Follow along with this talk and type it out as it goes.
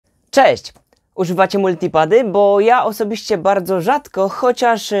Cześć! Używacie multipady? Bo ja osobiście bardzo rzadko,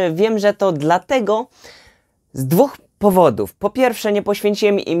 chociaż wiem, że to dlatego z dwóch powodów. Po pierwsze, nie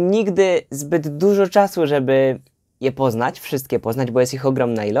poświęciłem im nigdy zbyt dużo czasu, żeby je poznać, wszystkie poznać, bo jest ich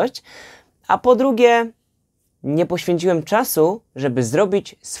ogromna ilość. A po drugie, nie poświęciłem czasu, żeby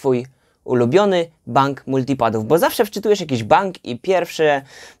zrobić swój ulubiony bank multipadów, bo zawsze wczytujesz jakiś bank i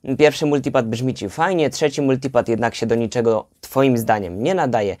pierwszy multipad brzmi Ci fajnie, trzeci multipad jednak się do niczego Twoim zdaniem nie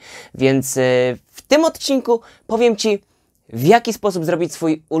nadaje. Więc w tym odcinku powiem Ci, w jaki sposób zrobić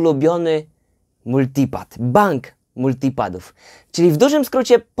swój ulubiony multipad, bank multipadów. Czyli w dużym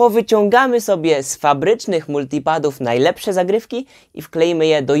skrócie powyciągamy sobie z fabrycznych multipadów najlepsze zagrywki i wkleimy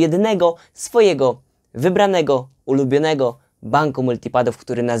je do jednego swojego wybranego, ulubionego banku multipadów,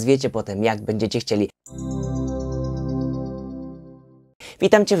 który nazwiecie potem jak będziecie chcieli.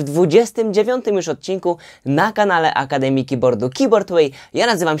 Witam Cię w 29. już odcinku na kanale Akademii Keyboardu KEYBOARDWAY. Ja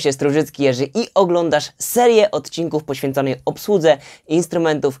nazywam się Strużycki Jerzy i oglądasz serię odcinków poświęconej obsłudze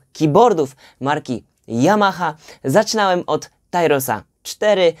instrumentów keyboardów marki Yamaha. Zaczynałem od Tyrosa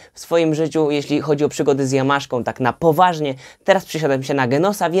 4 w swoim życiu, jeśli chodzi o przygody z Yamaszką, tak na poważnie. Teraz przysiadłem się na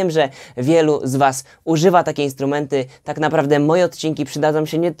Genosa. Wiem, że wielu z Was używa takie instrumenty. Tak naprawdę moje odcinki przydadzą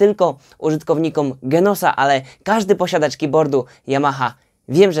się nie tylko użytkownikom Genosa, ale każdy posiadacz keyboardu Yamaha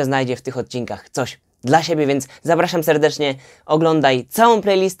wiem, że znajdzie w tych odcinkach coś dla siebie, więc zapraszam serdecznie. Oglądaj całą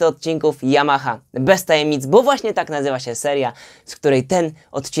playlistę odcinków Yamaha bez tajemnic, bo właśnie tak nazywa się seria, z której ten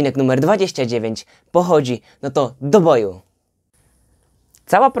odcinek numer 29 pochodzi. No to do boju!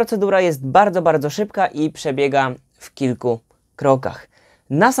 Cała procedura jest bardzo szybka i przebiega w kilku krokach.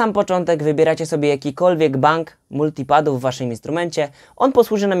 Na sam początek wybieracie sobie jakikolwiek bank multipadów w Waszym instrumencie. On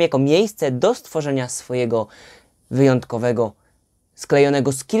posłuży nam jako miejsce do stworzenia swojego wyjątkowego,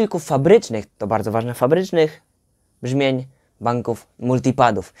 sklejonego z kilku fabrycznych, to bardzo ważne, fabrycznych brzmień banków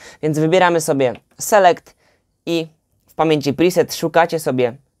multipadów. Więc wybieramy sobie Select i w pamięci preset szukacie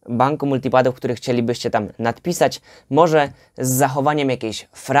sobie banku multipadów, który chcielibyście tam nadpisać. Może z zachowaniem jakiejś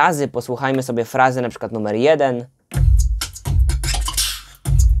frazy. Posłuchajmy sobie frazy na przykład numer 1.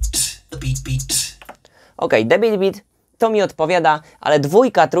 Ok, the beat to mi odpowiada, ale 2,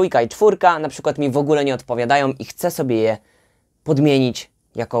 3 i 4 na przykład mi w ogóle nie odpowiadają i chcę sobie je podmienić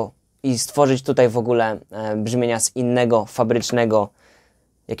i stworzyć tutaj w ogóle brzmienia z innego fabrycznego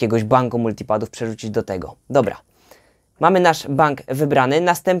jakiegoś banku multipadów, przerzucić do tego. Dobra. Mamy nasz bank wybrany,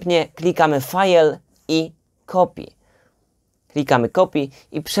 następnie klikamy File i Copy. Klikamy Copy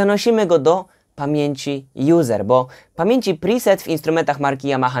i przenosimy go do pamięci User, bo pamięci preset w instrumentach marki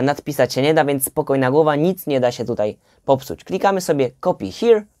Yamaha nadpisać się nie da, więc spokojna głowa, nic nie da się tutaj popsuć. Klikamy sobie Copy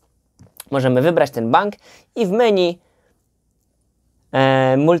Here, możemy wybrać ten bank i w menu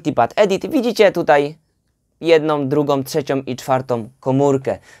Multipad Edit widzicie tutaj jedną, drugą, trzecią i czwartą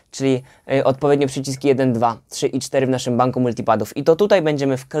komórkę, czyli odpowiednio przyciski 1, 2, 3 i 4 w naszym banku multipadów. I to tutaj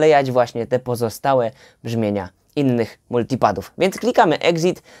będziemy wklejać właśnie te pozostałe brzmienia innych multipadów. Więc klikamy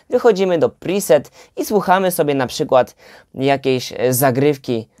Exit, wychodzimy do Preset i słuchamy sobie na przykład jakiejś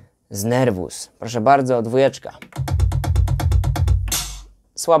zagrywki z Nervus. Proszę bardzo, 2.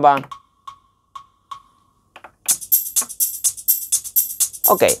 Słaba.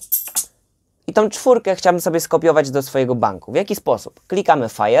 OK. I tą 4 chciałbym sobie skopiować do swojego banku. W jaki sposób? Klikamy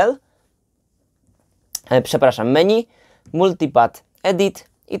File, menu, Multipad Edit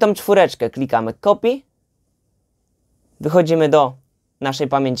i tą 4 klikamy Copy. Wychodzimy do naszej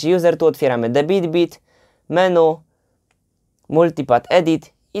pamięci User, tu otwieramy the beat, menu, Multipad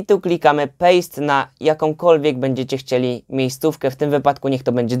Edit i tu klikamy Paste na jakąkolwiek będziecie chcieli miejscówkę. W tym wypadku niech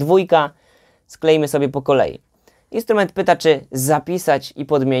to będzie 2. Skleimy sobie po kolei. Instrument pyta, czy zapisać i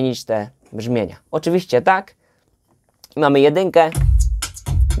podmienić te brzmienia. Oczywiście tak. Mamy 1.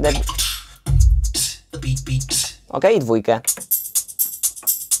 OK, 2.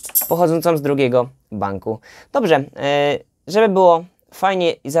 Pochodzącą z drugiego banku. Dobrze, żeby było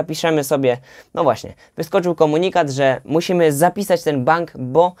fajnie i zapiszemy sobie, no właśnie, wyskoczył komunikat, że musimy zapisać ten bank,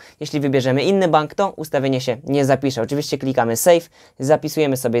 bo jeśli wybierzemy inny bank, to ustawienie się nie zapisze. Oczywiście klikamy Save,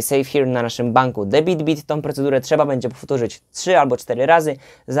 zapisujemy sobie Save Here na naszym banku the beat. Tą procedurę trzeba będzie powtórzyć 3 albo 4 razy,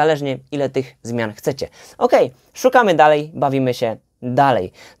 zależnie ile tych zmian chcecie. OK, szukamy dalej, bawimy się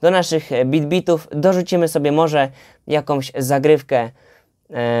dalej. Do naszych bitów dorzucimy sobie może jakąś zagrywkę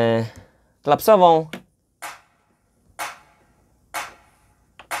klapsową.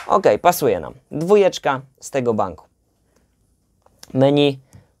 OK, pasuje nam. 2 z tego banku. Menu,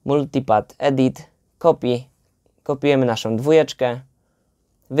 Multipad Edit, Copy. Kopiujemy naszą 2.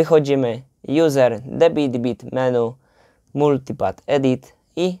 Wychodzimy, User, the beat, menu, Multipad Edit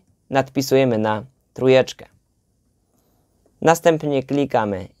i nadpisujemy na 3. Następnie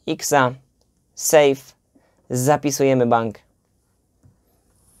klikamy X, Save, zapisujemy bank.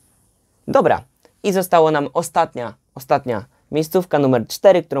 Dobra, i zostało nam ostatnia miejscówka numer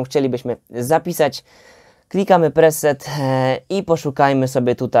 4, którą chcielibyśmy zapisać. Klikamy Preset i poszukajmy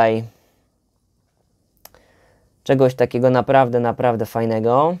sobie tutaj czegoś takiego naprawdę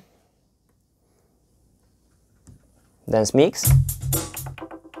fajnego. Dance Mix.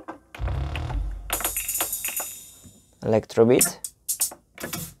 Electrobeat.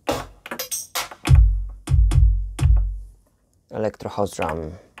 Electro House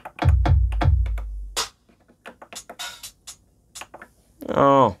Drum.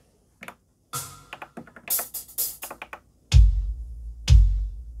 O.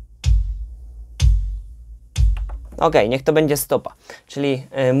 Ok, niech to będzie stopa, czyli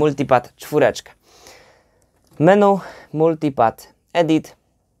Multipad 4. Menu, Multipad, Edit,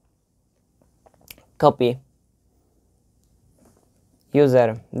 Copy,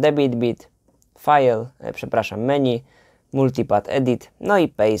 User, Debit Bit, File, menu, Multipad, Edit, no i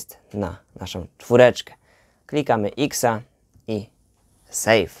Paste na naszą 4. Klikamy X i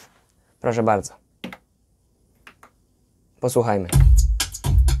Save. Proszę bardzo. Posłuchajmy.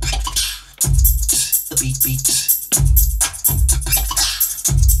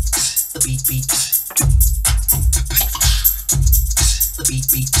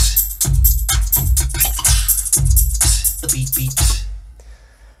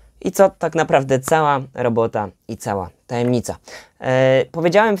 I co tak naprawdę cała robota i cała tajemnica.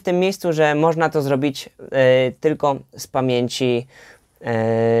 Powiedziałem w tym miejscu, że można to zrobić tylko z pamięci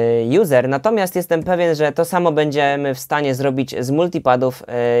user, natomiast jestem pewien, że to samo będziemy w stanie zrobić z multipadów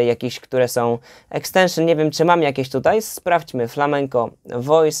jakichś, które są extension. Nie wiem, czy mam jakieś tutaj. Sprawdźmy. Flamenco,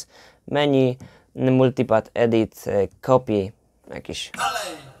 Voice, Menu, Multipad, Edit, Copy, jakiś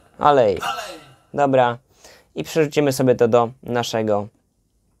Alej. Dobra. I przerzucimy sobie to do naszego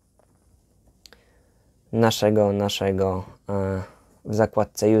w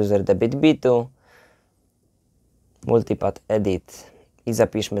zakładce User Debit Bitu, Multipad Edit i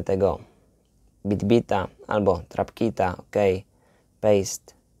zapiszmy tego bitbita albo trapkita, ok,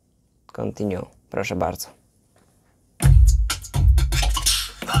 paste, continue, proszę bardzo.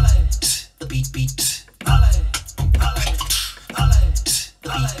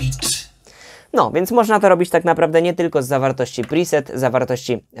 No, więc można to robić tak naprawdę nie tylko z zawartości preset,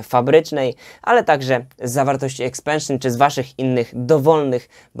 zawartości fabrycznej, ale także z zawartości expansion, czy z Waszych innych dowolnych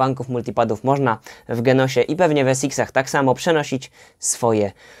banków multipadów. Można w Genosie i pewnie w SX-ach tak samo przenosić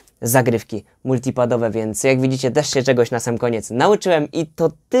swoje zagrywki multipadowe, więc jak widzicie też się czegoś na sam koniec nauczyłem i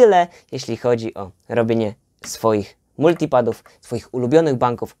to tyle, jeśli chodzi o robienie swoich multipadów, swoich ulubionych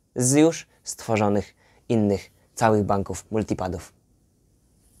banków z już stworzonych innych całych banków multipadów.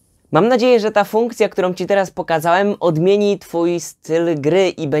 Mam nadzieję, że ta funkcja, którą Ci teraz pokazałem, odmieni Twój styl gry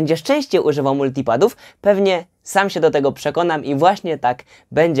i będziesz częściej używał multipadów. Pewnie sam się do tego przekonam i właśnie tak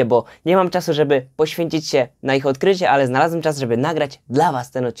będzie, bo nie mam czasu, żeby poświęcić się na ich odkrycie, ale znalazłem czas, żeby nagrać dla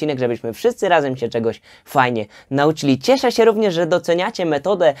Was ten odcinek, żebyśmy wszyscy razem się czegoś fajnie nauczyli. Cieszę się również, że doceniacie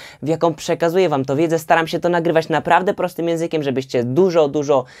metodę, w jaką przekazuję Wam tę wiedzę. Staram się to nagrywać naprawdę prostym językiem, żebyście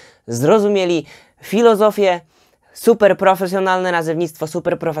dużo zrozumieli filozofię. Super profesjonalne nazewnictwo,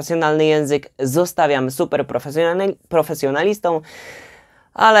 super profesjonalny język, zostawiam super profesjonalistą,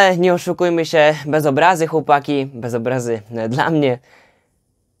 ale nie oszukujmy się, bez obrazy chłopaki, bez obrazy dla mnie.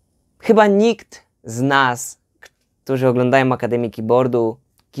 Chyba nikt z nas, którzy oglądają Akademię Keyboardu,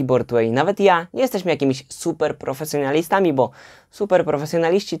 KEYBOARDWAY, nawet ja, nie jesteśmy jakimiś super profesjonalistami, bo super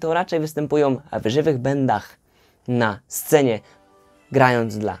profesjonaliści to raczej występują w żywych bandach na scenie,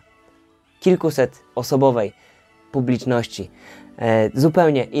 grając dla kilkuset osobowej publiczności.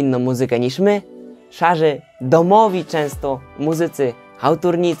 Zupełnie inną muzykę niż my, szarzy, domowi często muzycy,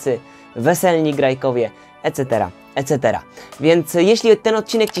 chałturnicy, weselni grajkowie, etc. Więc jeśli ten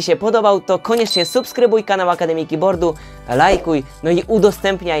odcinek Ci się podobał, to koniecznie subskrybuj kanał Akademii Keyboardu, lajkuj, no i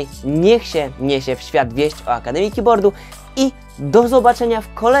udostępniaj, niech się niesie w świat wieść o Akademii Keyboardu i do zobaczenia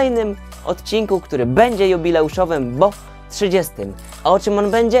w kolejnym odcinku, który będzie jubileuszowym, bo 30. A o czym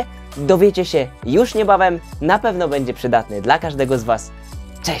on będzie? Dowiecie się już niebawem, na pewno będzie przydatny dla każdego z Was.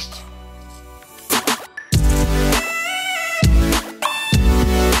 Cześć!